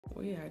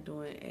We are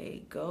doing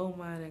a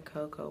Goldmine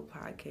Coco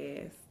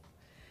podcast,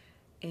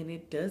 and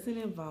it doesn't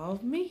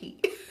involve me.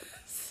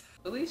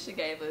 Alicia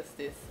gave us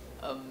this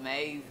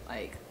amazing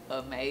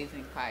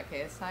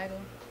podcast title,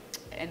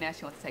 and now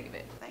she wants to take it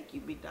back. Thank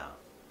you, big dog.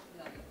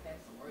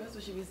 That's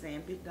what she be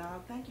saying, big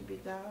dog. Thank you,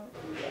 big dog.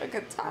 I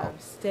could talk.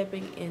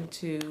 Stepping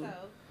into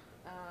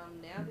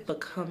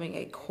becoming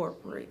a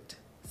corporate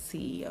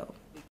CEO.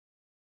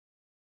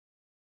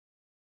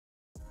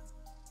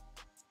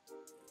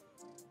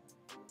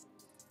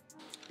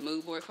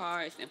 Mood board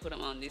cards and put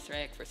them on this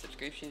rack for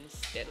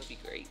subscriptions. That'll be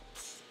great.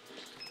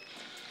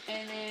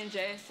 And then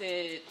Jazz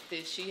said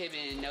that she had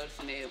been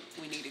noticing that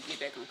we need to get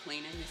back on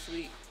cleaning this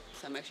week.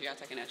 So make sure y'all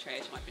taking out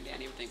trash, wiping down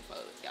everything before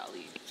y'all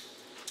leave.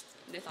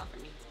 That's all for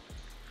me.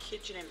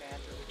 Kitchen and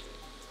bathroom.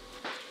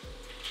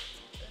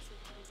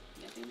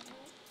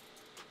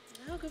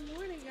 Oh, good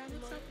morning. Y'all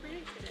look so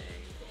pretty today.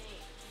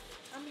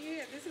 I'm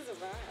here. This is a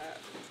vibe.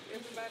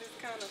 Everybody's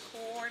kind of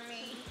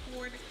corny.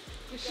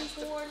 Is she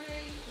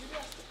corny?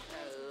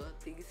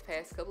 These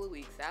past couple of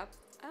weeks, I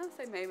would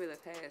say maybe the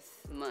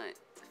past month,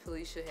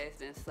 Felicia has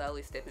been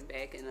slowly stepping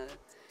back and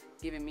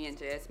giving me and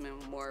Jasmine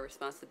more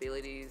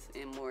responsibilities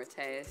and more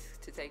tasks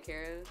to take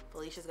care of.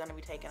 Felicia's going to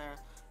be taking a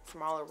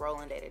smaller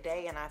role in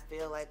day-to-day, and I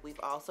feel like we've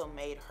also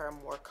made her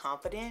more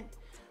confident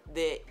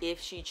that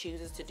if she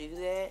chooses to do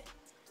that,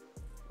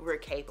 we're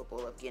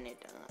capable of getting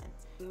it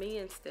done. Me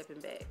and stepping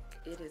back,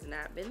 it has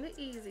not been the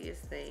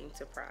easiest thing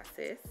to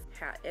process.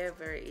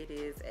 However, it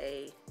is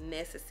a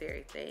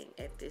necessary thing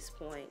at this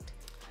point.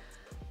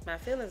 My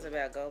feelings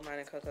about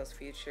Goldmine Coco's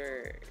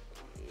future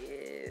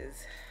is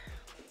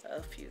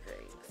a few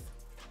things.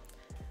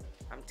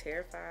 I'm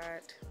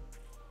terrified,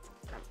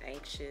 I'm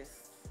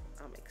anxious,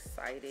 I'm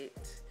excited,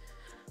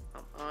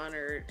 I'm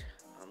honored,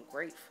 I'm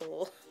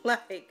grateful.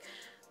 Like,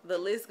 the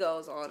list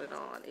goes on and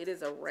on. It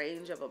is a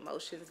range of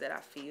emotions that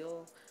I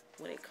feel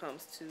when it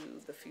comes to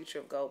the future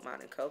of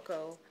Goldmine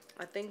Coco.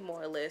 I think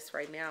more or less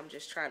right now I'm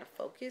just trying to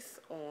focus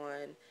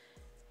on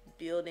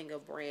building a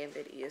brand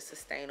that is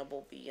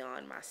sustainable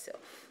beyond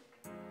myself.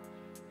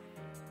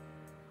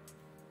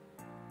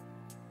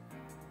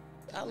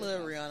 I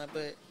love Rihanna,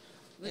 but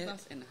Lip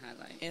gloss in the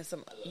highlight. and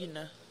some,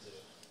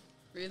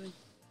 Really?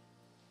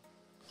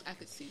 I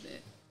could see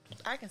that.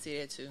 I can see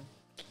that too.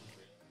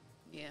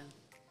 Yeah.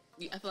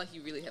 I feel like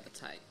you really have a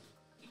type.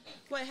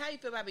 Wait, how you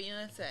feel about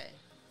Beyonce?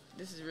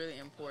 This is really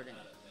important.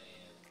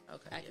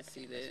 Okay, I can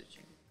see that.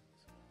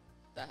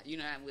 You're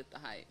not with the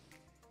hype.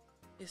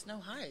 It's no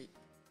hype.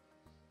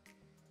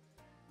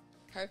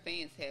 Her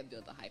fans have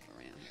built a hype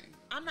around her.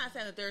 I'm not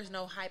saying that there's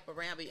no hype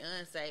around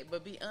Beyonce,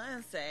 but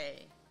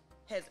Beyonce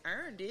has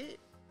earned it.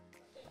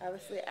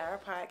 Obviously, our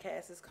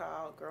podcast is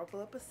called Girl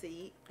Pull Up a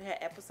Seat. We had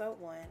episode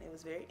 1. It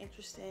was very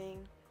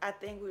interesting. I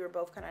think we were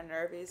both kind of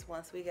nervous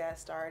once we got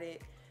started,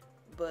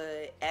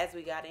 but as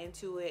we got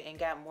into it and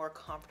got more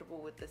comfortable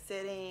with the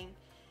setting,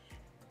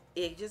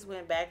 it just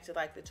went back to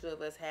like the two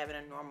of us having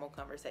a normal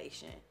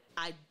conversation.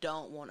 I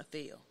don't want to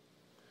feel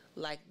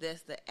like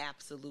that's the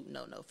absolute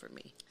no for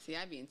me. See,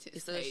 I be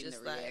anticipating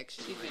just the like,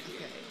 reaction.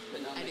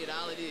 I did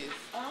all it is.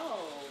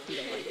 Oh.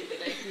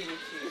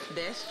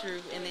 That's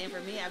true. And then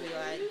for me, I be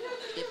like,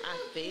 if I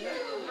fail,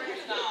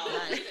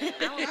 like, I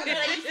don't feel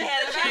like you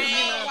had a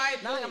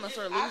chance. Not like I'm a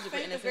sort of loser,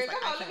 but in a sense,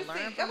 like, I can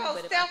learn from it,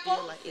 but if I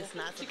feel like it's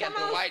not something got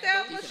the white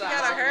boots. She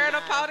got her hair in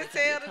a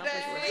ponytail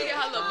today. She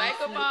got her little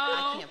makeup on.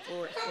 I can't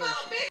flourish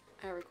it.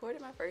 I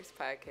recorded my first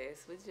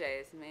podcast with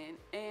Jasmine,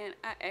 and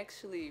I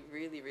actually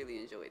really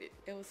enjoyed it.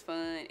 It was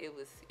fun. It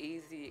was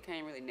easy. It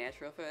came really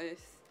natural for us.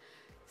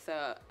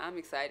 So I'm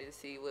excited to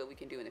see what we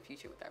can do in the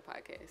future with our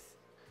podcast.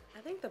 I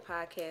think the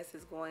podcast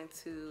is going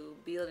to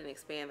build and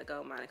expand the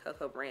Goldmine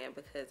Coco brand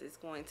because it's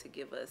going to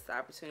give us the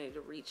opportunity to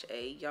reach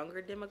a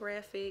younger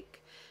demographic.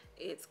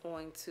 It's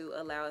going to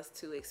allow us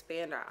to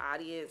expand our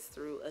audience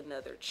through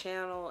another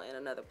channel and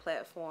another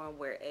platform,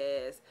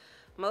 whereas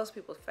most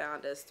people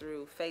found us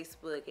through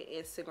Facebook and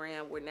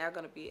Instagram. We're now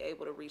going to be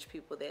able to reach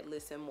people that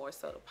listen more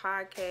so to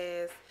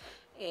podcasts,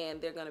 and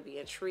they're going to be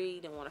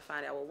intrigued and want to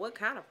find out, well, what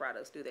kind of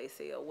products do they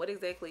sell? What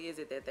exactly is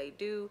it that they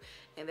do?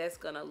 And that's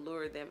going to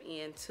lure them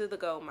into the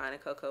Goldmine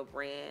Coco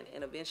brand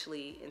and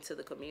eventually into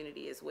the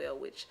community as well,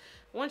 which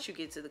once you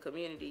get to the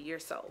community, you're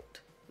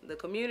sold. The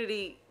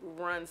community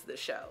runs the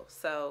show.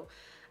 So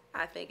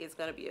I think it's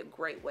going to be a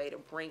great way to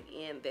bring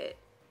in that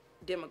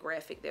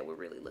demographic that we're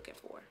really looking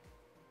for.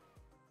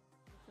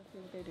 Let's see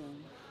what they're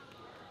doing.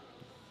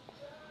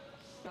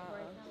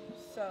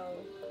 So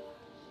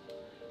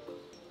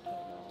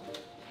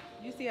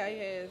you see how he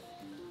has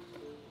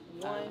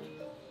one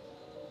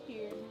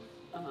here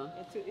and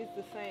two. It's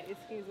the same.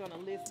 He's gonna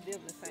list them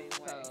the same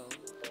way. So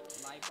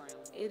light brown.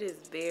 It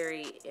is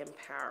very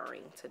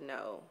empowering to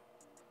know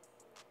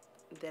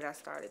that I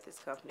started this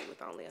company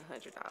with only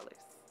 $100,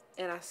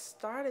 and I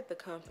started the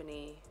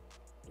company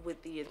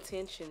with the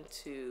intention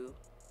to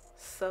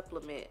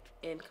supplement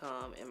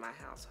income in my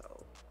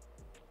household.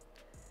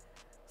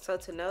 So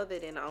to know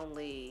that in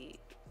only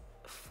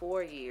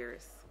 4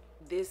 years,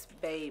 this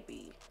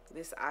baby,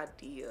 this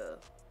idea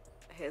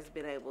has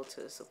been able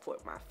to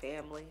support my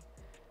family,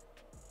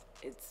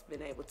 It's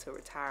been able to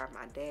retire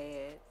my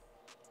dad,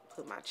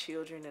 put my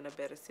children in a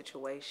better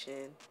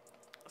situation,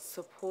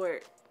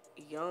 support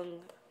young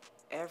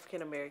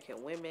African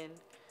American women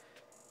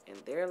and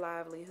their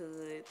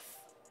livelihoods,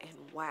 and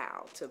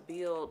wow, to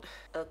build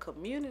a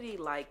community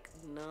like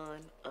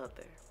none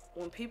other.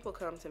 When people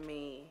come to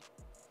me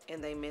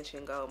and they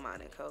mention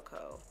Goldmine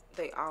Coco,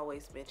 they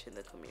always mention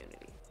the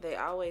community. They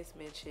always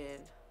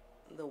mention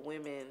the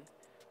women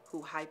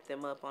who hyped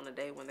them up on a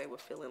day when they were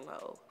feeling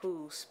low,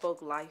 who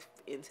spoke life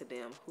into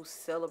them, who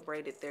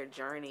celebrated their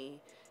journey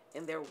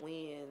and their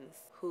wins,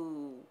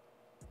 who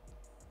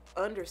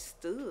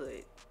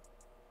understood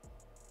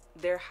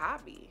their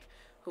hobby,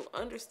 who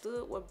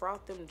understood what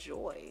brought them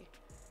joy.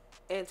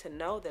 And to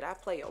know that I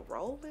play a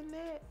role in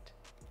that,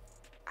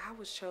 I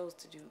was chose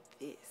to do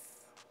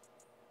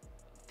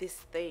this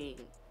thing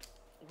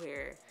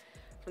where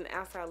from the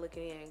outside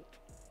looking in,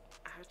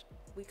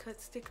 we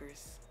cut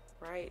stickers,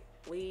 right?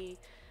 We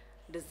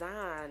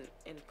design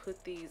and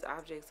put these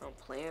objects on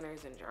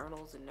planners and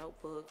journals and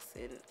notebooks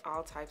and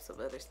all types of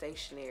other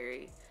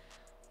stationery.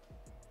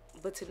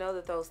 But to know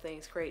that those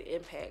things create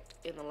impact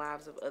in the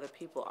lives of other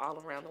people all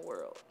around the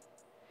world,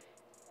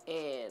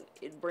 and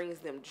it brings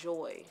them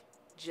joy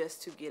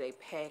just to get a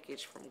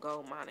package from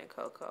Goldmine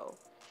Coco.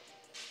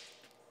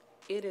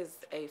 It is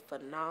a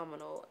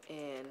phenomenal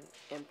and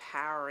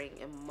empowering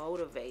and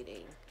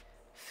motivating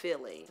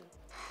feeling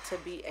to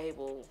be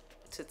able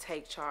to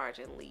take charge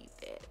and lead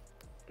that.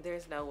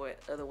 There's no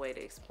other way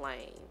to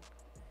explain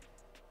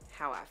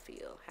how I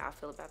feel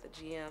about the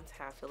GMs,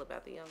 how I feel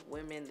about the young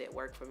women that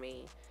work for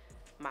me,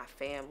 my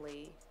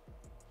family.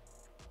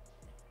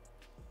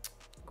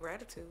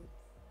 Gratitude.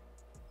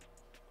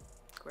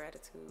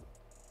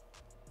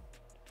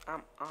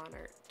 I'm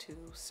honored to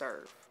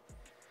serve,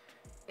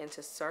 and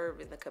to serve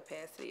in the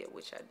capacity at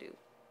which I do.